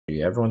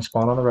50. Everyone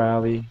spawn on the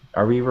rally.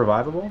 Are we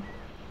revivable?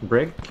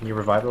 Brig, can you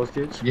revive those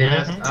dudes?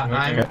 Yes, I'm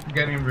I'm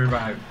getting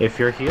revived. If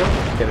you're healed,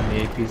 get in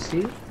the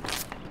APC.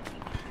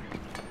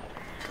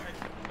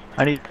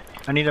 I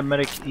need a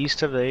medic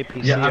east of the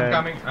APC. Yeah, I'm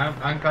coming.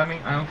 I'm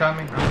coming. I'm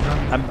coming.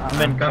 I'm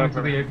I'm in coming cover.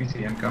 to the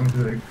APC. I'm coming to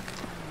the.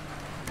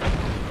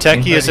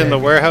 Techie is in the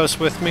warehouse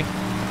with me.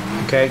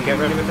 Okay, get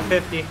ready with the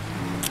 50.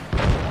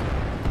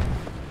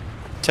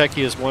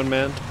 Techie is one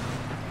man.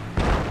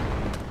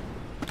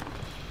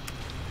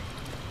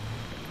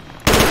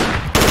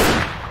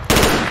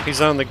 He's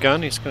on the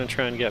gun, he's gonna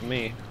try and get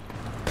me.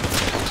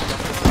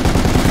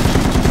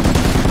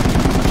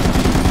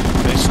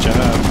 Nice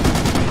job.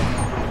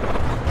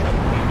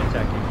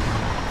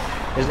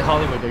 Is it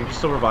Hollywood? Are you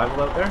still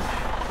revival out there?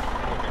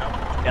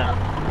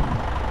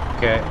 Yeah.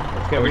 Okay,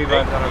 let's get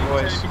revived on our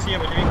boys.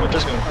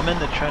 I'm in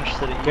the trench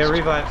to the east. Get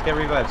revives, get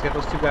revives. Get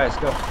those two guys,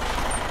 go.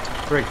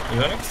 Brig. You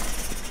got it?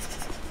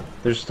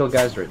 There's still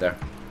guys right there.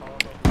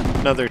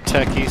 Another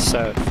techie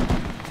south.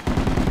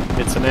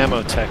 It's an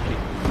ammo techie.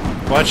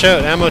 Watch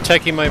out, ammo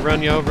techie might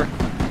run you over.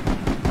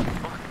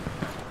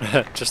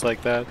 Just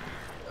like that.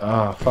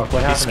 Oh, fuck,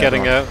 what happened? He's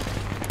getting out.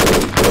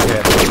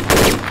 Okay.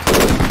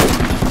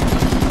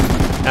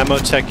 Ammo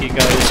techie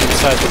guy is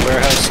inside the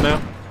warehouse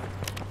now.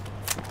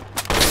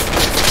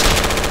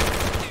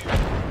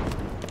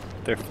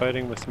 They're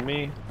fighting with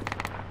me.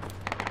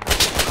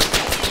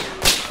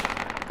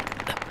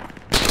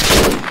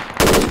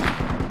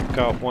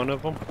 Got one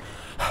of them.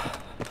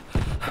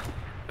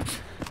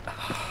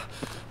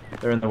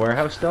 They're in the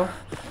warehouse still?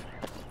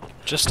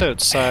 Just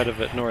outside of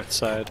it, north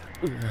side.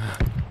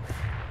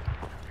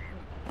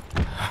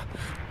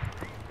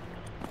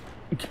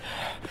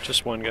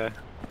 Just one guy.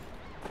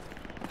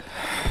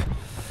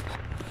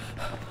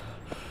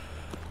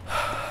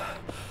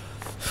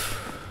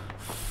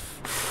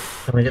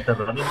 Can I get the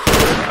running?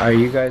 Are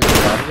you guys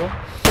revival?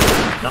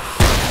 No.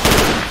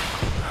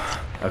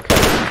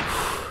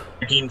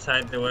 Okay.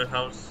 Inside the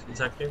warehouse,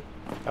 it's active.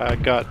 I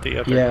got the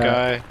other Yeah.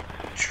 guy.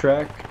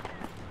 Trek.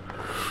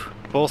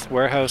 Both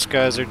warehouse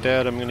guys are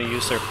dead. I'm gonna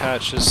use their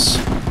patches.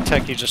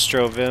 Techie just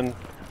drove in.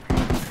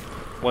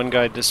 One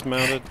guy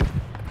dismounted.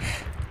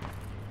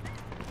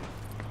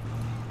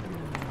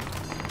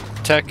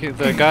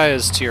 The guy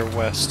is to your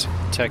west.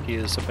 Techie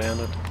is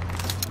abandoned.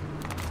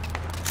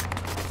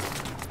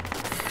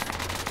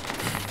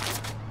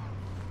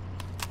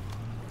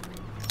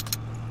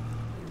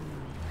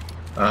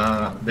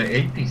 The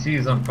APC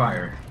is on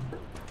fire.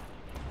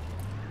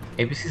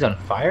 APC's on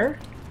fire?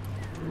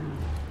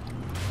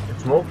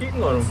 It's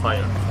smoking or on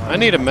fire? I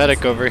need a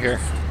medic over here.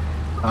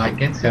 I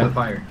can see the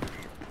fire.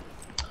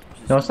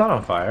 No, it's not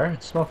on fire.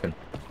 It's smoking.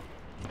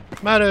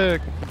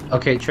 Medic!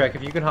 Okay, Trek,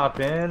 if you can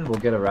hop in, we'll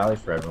get a rally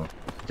for everyone.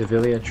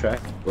 Devilia, Trek,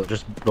 we'll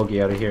just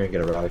boogie out of here and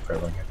get a rally for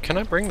everyone. Can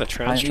I bring the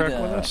trans truck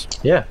with us?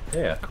 Yeah,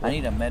 yeah. I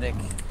need a medic.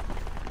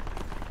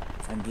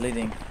 I'm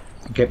bleeding.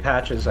 Get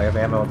patches. I have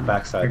ammo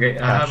backside. Okay,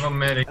 I have a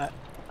medic.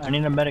 I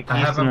need a medic I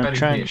east have a in the medic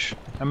trench.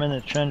 I'm in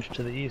the trench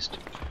to the east.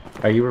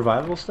 Are you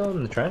revivable still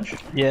in the trench?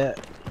 Yeah.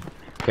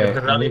 Okay,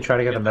 let me try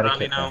to get a medic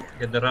kit. Now.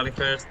 Get the rally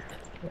first.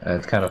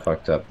 It's kind of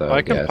fucked up though. Oh,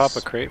 I can guess. pop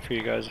a crate for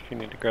you guys if you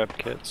need to grab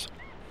kits.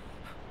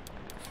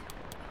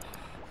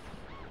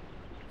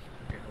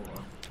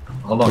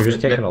 Hold on. We're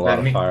just taking a lot let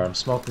of me, fire. I'm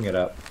smoking it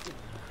up.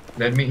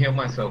 Let me heal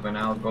myself and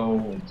I'll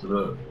go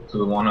to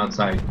the one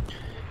outside.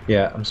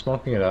 Yeah, I'm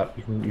smoking it up.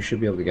 You should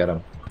be able to get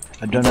him.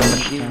 I don't know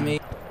much Give time. me.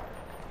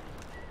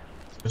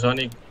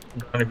 Zeusonic,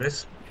 rally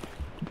please.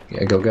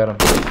 Yeah, go get him.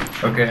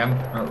 Okay,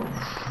 I'm.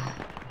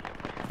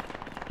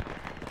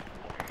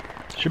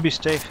 Should be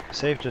safe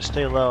to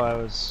stay low. I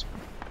was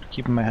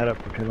keeping my head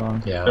up for too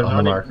long. Yeah, There's on the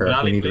only marker.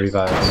 rally, We need please.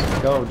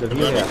 revives. Go,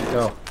 Devilia,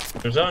 go.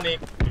 Zeusonic,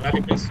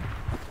 rally please.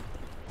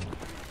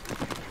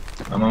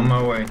 I'm on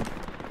my way.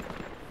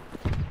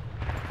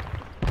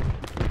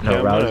 No,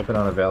 I'm rally's gonna been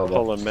unavailable.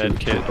 Pull a med Two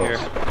kit here.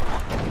 books.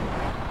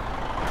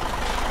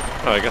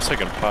 Oh, I guess I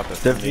can pop it.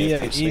 The from the via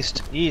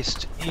APC.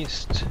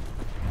 east.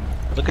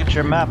 Look at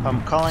your map.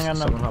 I'm calling on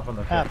the Someone hop on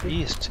the map. 50?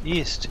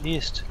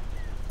 East.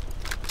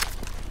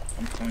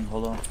 I'm coming,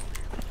 hold on.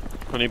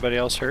 Anybody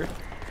else hurt?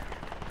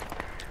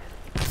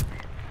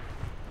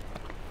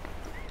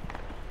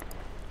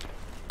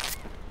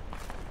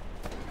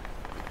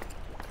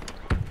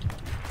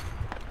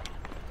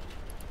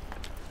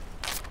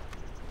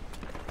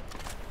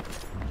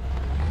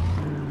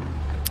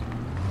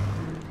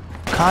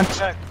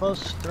 Contact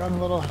close. They're on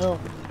a little hill.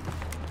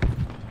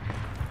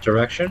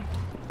 Direction?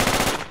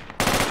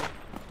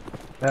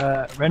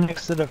 Right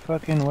next to the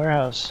fucking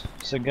warehouse.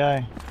 It's a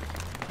guy.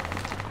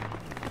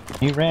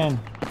 He ran.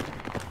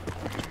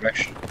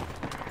 Direction.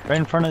 Right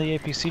in front of the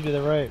APC to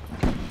the right.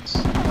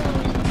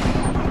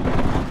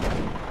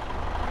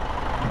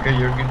 Okay,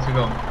 you're good to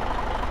go.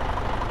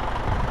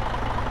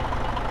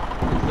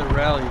 The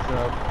rally's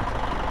up.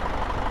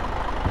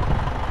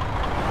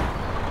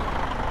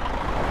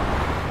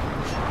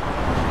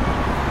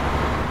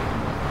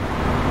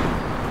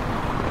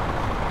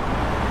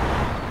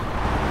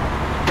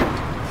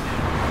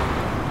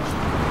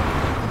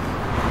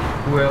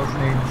 Who else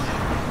needs?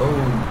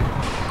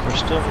 Oh, There's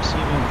still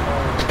receiving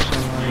fire for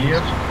some reason.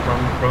 Yep, from.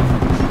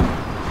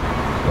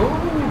 Oh,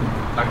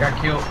 I got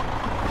killed,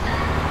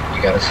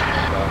 You gotta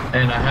smoke out.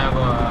 and I have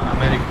a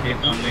medic kit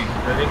on me.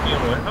 Did they be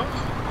in warehouse?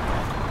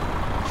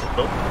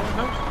 Close to the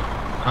warehouse?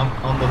 I'm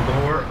on the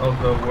door of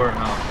the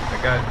warehouse.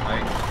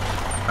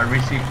 I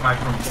received fire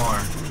from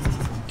far.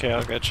 Okay,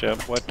 I'll get you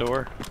up. What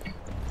door?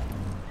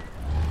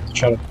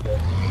 Try to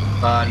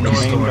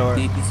North Main door. door.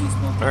 The APC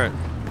smoke. Alright.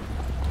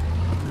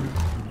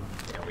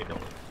 Yeah, we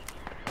don't.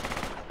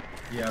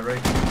 Yeah,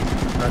 right.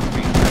 That's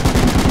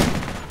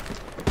me.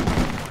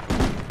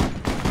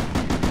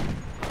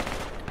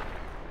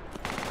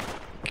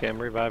 Okay, I'm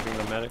reviving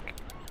the medic.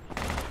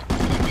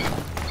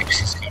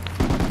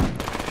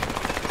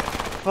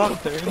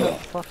 Fuck, they're in the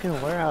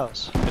fucking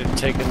warehouse.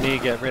 Take a knee,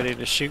 get ready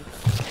to shoot.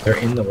 They're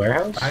in the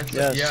warehouse?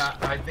 Yes. Yeah,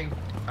 I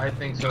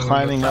think so.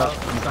 Climbing up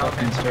South, the south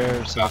fucking entrance.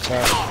 stairs to the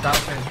top.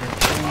 South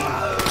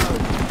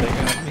entrance. They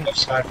got me. Left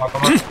side, fuck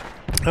 'em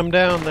up. I'm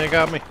down, they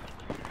got me.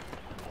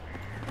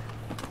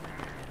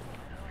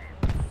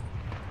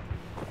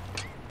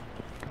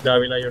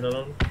 Davila, you're not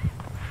on.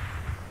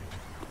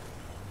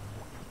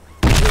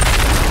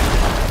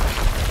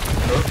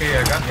 Okay,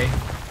 I got me.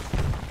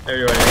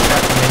 Everybody. I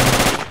got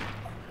me.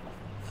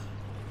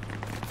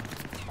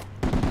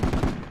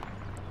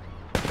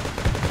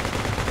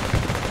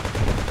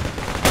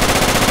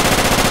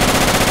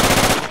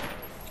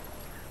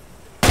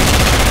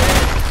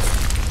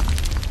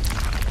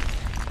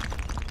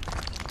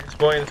 This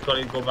boy and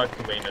Scully go back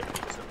to main, I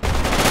think.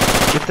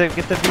 So.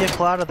 Get the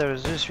vehicle out of there.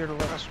 Is this your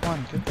last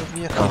one? Get the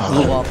vehicle out.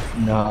 Blew up.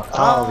 No,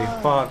 holy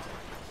fuck.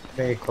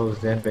 They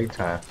closed in big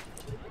time.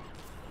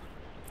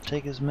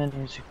 Take as many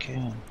as you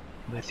can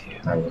with you.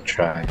 I will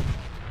try.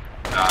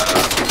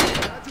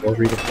 We'll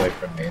redeploy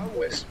from main,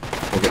 boys.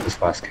 We'll get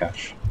this last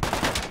cash.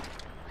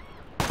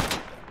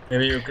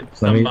 Maybe you could Let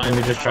stand me, by. let me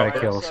with just the try to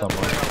chopper. kill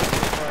someone.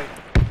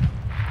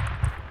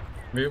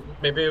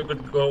 Maybe you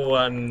could go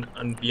and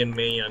be in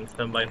main and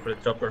stand by for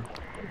the chopper.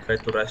 And try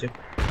to rush it.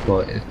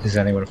 Well, is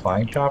anyone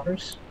flying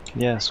choppers?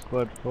 Yeah,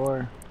 squad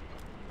 4.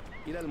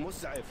 إلى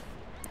المسعف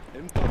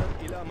انطلق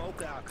إلى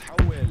موقعك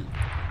حول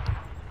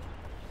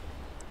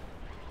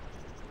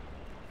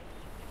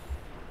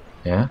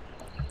Yeah?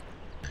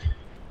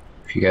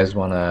 If you guys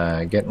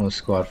wanna get in with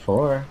squad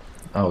 4.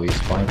 Oh, he's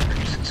flying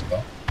for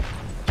squad.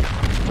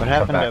 What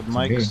happened back at to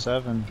Mike me.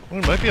 7?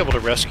 We might be able to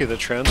rescue the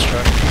trans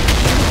truck.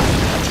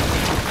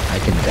 I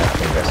can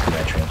definitely rescue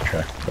that trans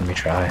truck. Let me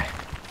try.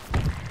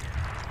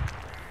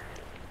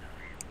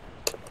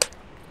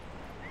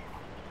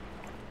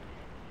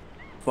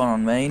 One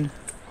on main.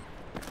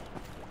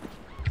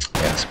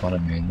 Yeah, spawn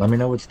in main. Let me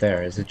know what's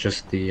there. Is it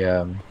just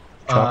the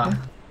chopper?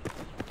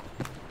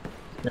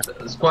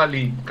 Squad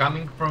lead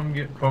coming from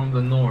you, from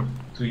the north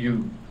to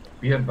you.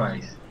 Be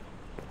advised.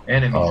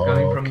 Enemies Oh,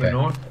 coming from the okay.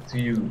 north to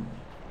you.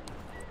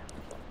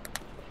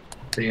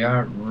 They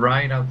are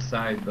right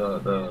outside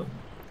the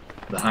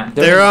high.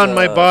 There They're is on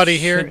my a body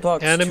here.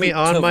 shitbox, Enemy two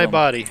on of my them.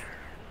 body.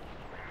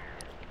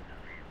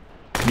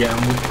 Yeah.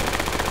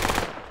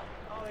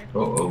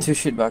 Uh-oh. 2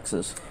 shit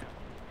boxes.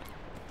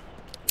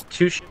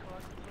 Two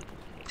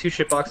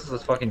shit boxes.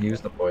 Let's fucking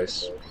use them,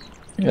 boys.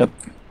 Yep.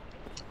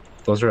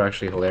 Those are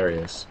actually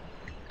hilarious.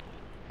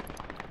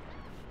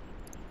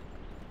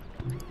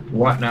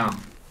 What now?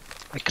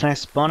 Can I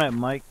spawn at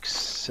Mike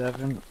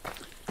 7?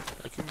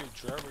 I can be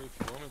driver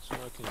if you want me to,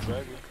 I can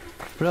drive you.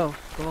 Bro,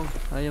 come on,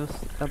 I am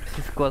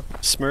APC squad.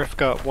 Smurf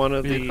got one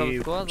of Will you come the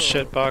squad or-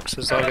 shit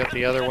boxes, I'll get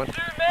the other one.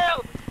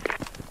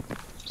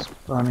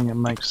 Spawning at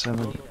Mike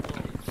 7.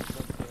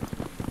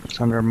 It's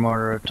under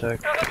mortar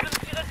attack.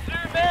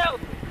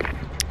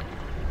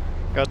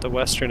 Got the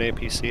western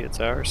APC, it's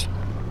ours.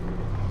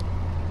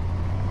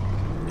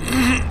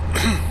 Can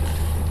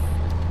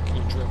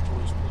you drive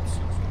towards point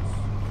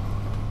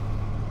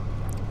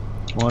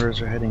 6?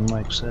 Mortars are hitting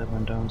Mike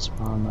 7. Don't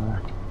spawn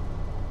there.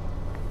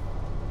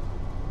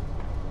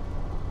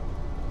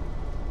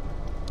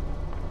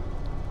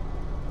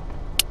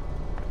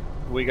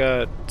 We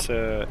got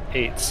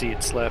 8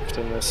 seats left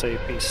in this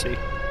APC.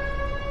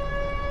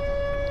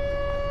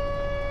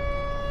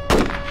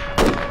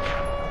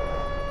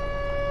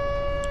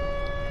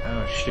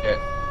 Oh shit.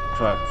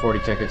 Fuck, 40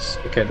 tickets.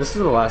 Okay, this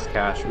is the last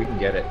cash. We can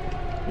get it.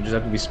 We just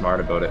have to be smart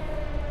about it.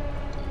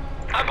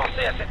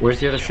 Where's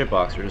the other shit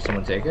box? Or does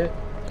someone take it?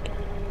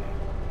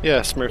 Yeah,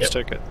 Smurf's Yep.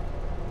 took it.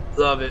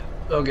 Love it.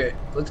 Okay,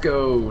 let's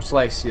go.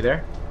 Slice, you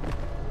there?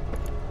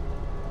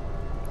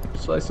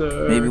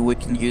 Slicer. Maybe we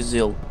can use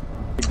the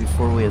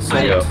before we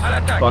There you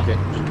assault. go. Fuck it.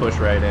 Just push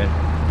right in.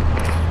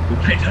 We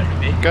might not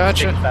make it.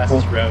 Gotcha. Take the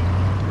fastest route.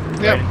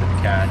 Yep. Right into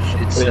the cache.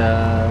 It's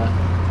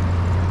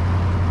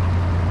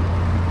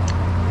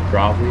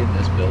probably in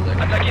this building.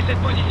 Attaquez cette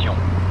position.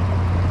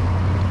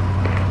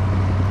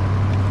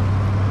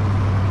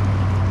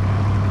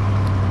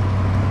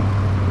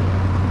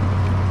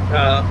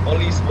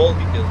 Only small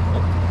details.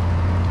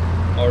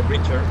 Our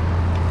breacher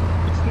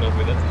is not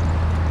with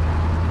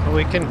us.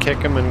 We can kick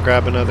him and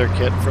grab another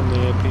kit from the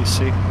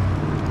APC.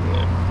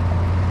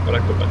 Yeah. Ora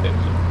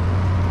competenza.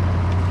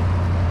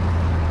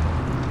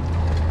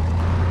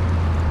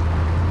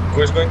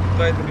 Who's going to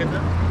try to get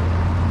that?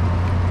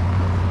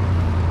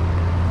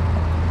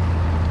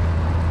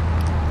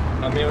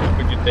 Amir,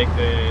 could you take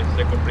the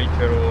second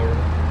breacher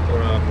or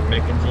a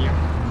mech engineer?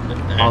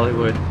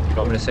 Hollywood, you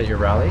want me to set your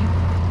rally?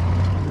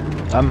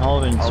 I'm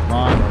holding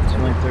spawn. It's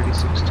only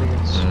 36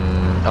 tickets.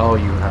 Oh,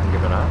 you haven't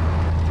given up?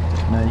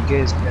 No, you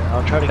guys.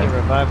 I'll try to get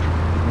revived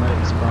from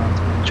medic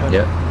spawns.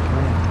 Yep.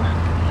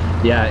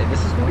 Yeah, this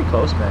is gonna be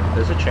close, man.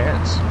 There's a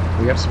chance.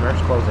 We have Smurfs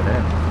closing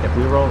in. If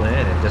we roll in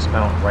and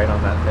dismount right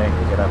on that thing,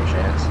 we could have a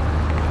chance.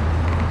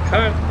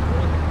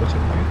 What's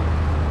your point?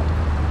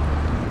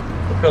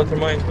 Propel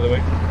mine, by the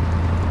way.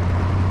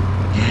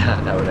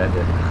 Yeah, that would end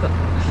it.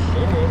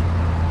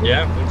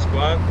 Yeah, full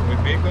squad with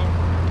vehicle.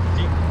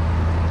 Deep.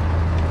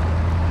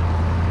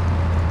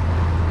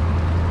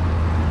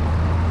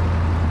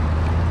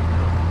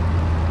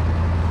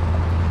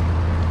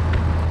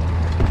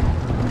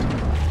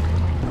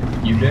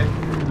 You dead?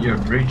 You're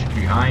breach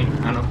behind.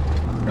 I know.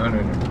 No.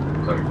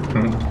 Sorry.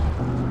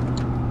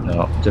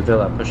 No.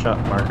 Davila, push up,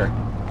 marker.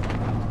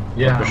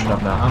 Yeah, push it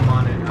up now. I'm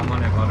on it,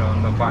 but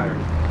on the fire.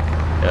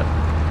 Yeah.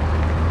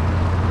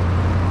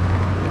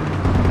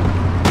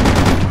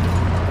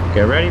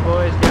 Get ready,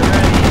 boys. Get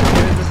ready. As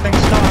soon as this thing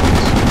stops.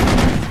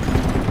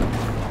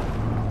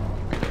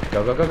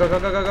 Go, go, go, go, go,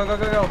 go, go, go, go,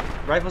 go, go.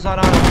 Rifles on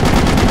auto.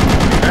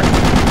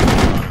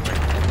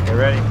 Get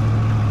ready.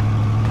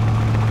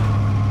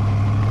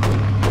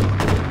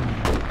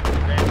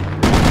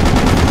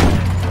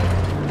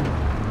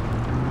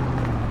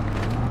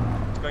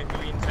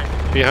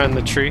 Behind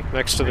the tree,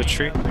 next to the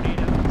tree.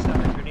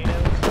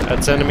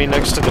 That's enemy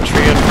next to the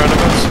tree in front of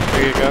us.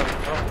 There you go.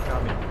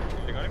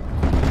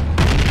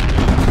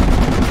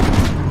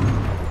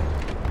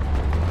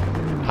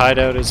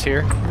 Hideout is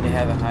here. They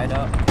have a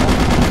hideout.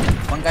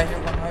 One guy here,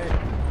 one higher.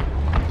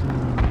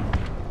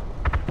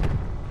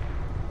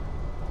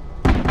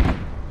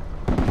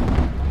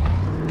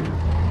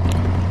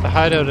 The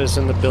hideout is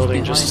in the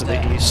building just to the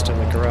Behind east in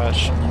the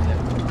garage.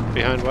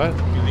 Behind what?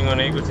 Building on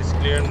Eagles is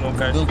clear, no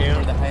guys Building here.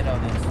 where the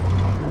hideout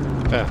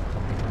is. Yeah.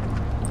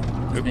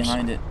 It's Oops.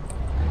 behind it.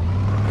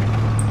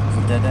 It's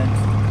a dead end.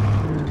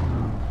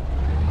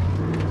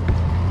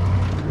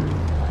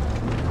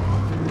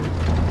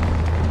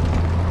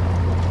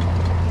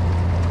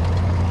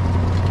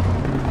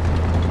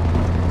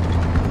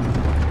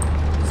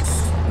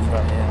 He's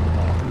right here.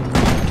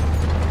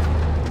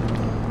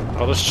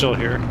 I'll just chill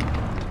here.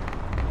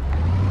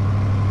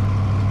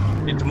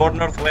 It's more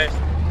northwest.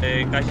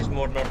 The cache is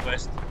more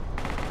northwest.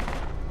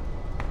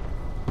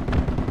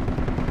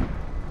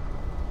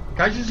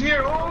 Guys is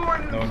here. Oh,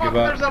 and Don't fuck, give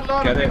up. there's a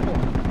lot Get of it. people.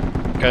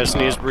 Guys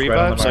need it's right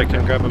on the revives? I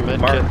can marker. grab a med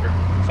kit.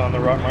 It's on the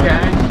rock marker.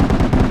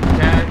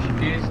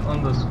 Cash is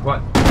on the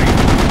squad.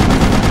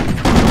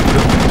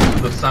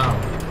 To the south.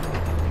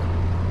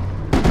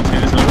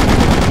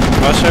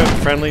 Watch out,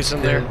 friendlies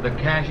in there. The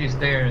cache is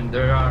there, and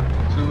there are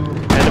two.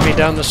 Enemy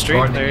down the street.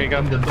 guarding There you go.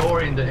 In the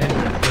door in the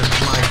entrance,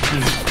 there's my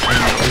team. And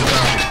there's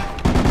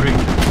a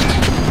bridge.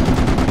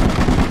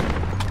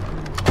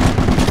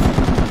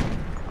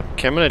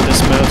 Okay, I'm gonna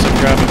dismount and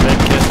grab a med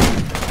kit.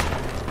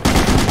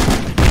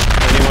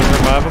 Anyone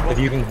revivable? If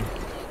you can.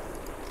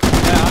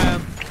 Yeah, I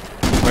am.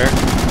 Where?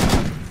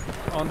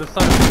 On the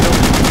side of the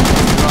building.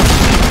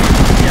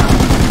 Yeah.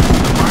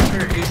 The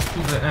marker is to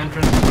the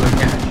entrance to the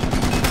cache.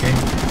 Okay.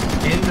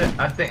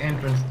 At the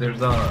entrance,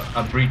 there's a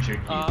breacher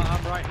key.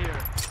 I'm right here.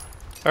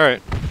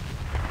 Alright,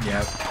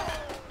 Yeah.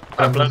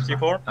 I'm plant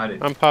C4.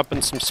 I'm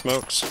popping some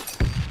smokes.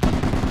 We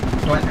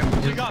got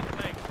flank. We got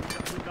flank.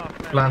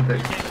 Plant it.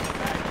 We came from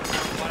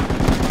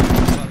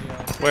the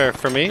back. Where?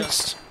 From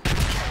east?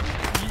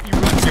 You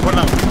run. C4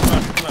 down. We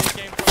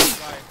came from the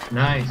right.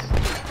 Nice.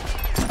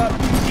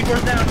 C4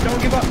 down.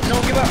 Don't give up.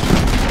 Don't give up.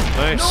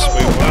 Nice,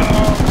 we won.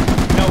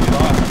 No, we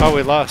lost. Oh,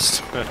 we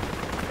lost.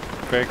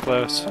 Very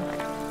close.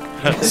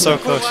 So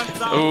close.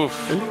 Oof.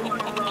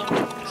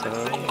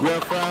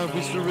 We're fine,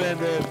 we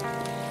surrendered.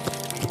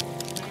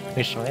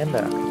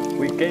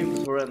 We came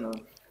to surrender.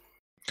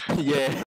 Yeah.